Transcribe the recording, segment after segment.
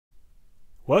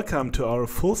Welcome to our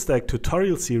full stack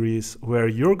tutorial series where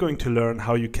you're going to learn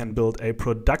how you can build a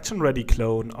production-ready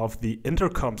clone of the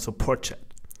Intercom support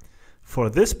chat. For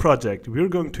this project, we're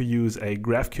going to use a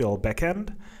GraphQL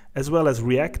backend as well as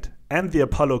React and the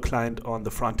Apollo client on the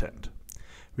front end.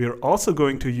 We are also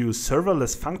going to use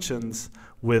serverless functions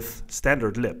with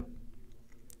standard lib.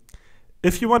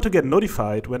 If you want to get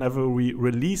notified whenever we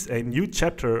release a new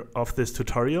chapter of this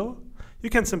tutorial, you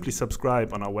can simply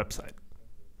subscribe on our website.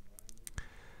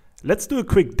 Let's do a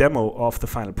quick demo of the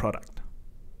final product.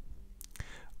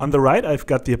 On the right, I've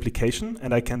got the application,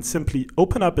 and I can simply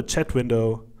open up a chat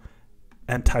window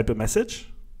and type a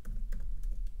message.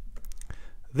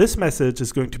 This message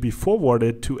is going to be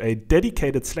forwarded to a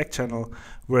dedicated Slack channel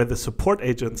where the support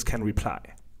agents can reply.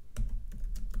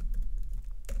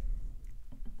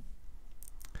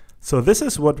 So this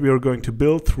is what we are going to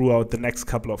build throughout the next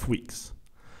couple of weeks.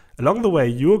 Along the way,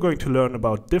 you are going to learn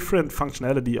about different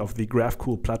functionality of the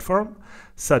GraphQL platform,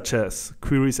 such as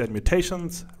queries and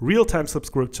mutations, real-time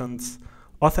subscriptions,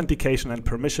 authentication and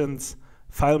permissions,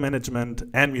 file management,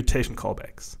 and mutation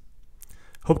callbacks.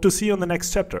 Hope to see you on the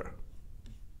next chapter.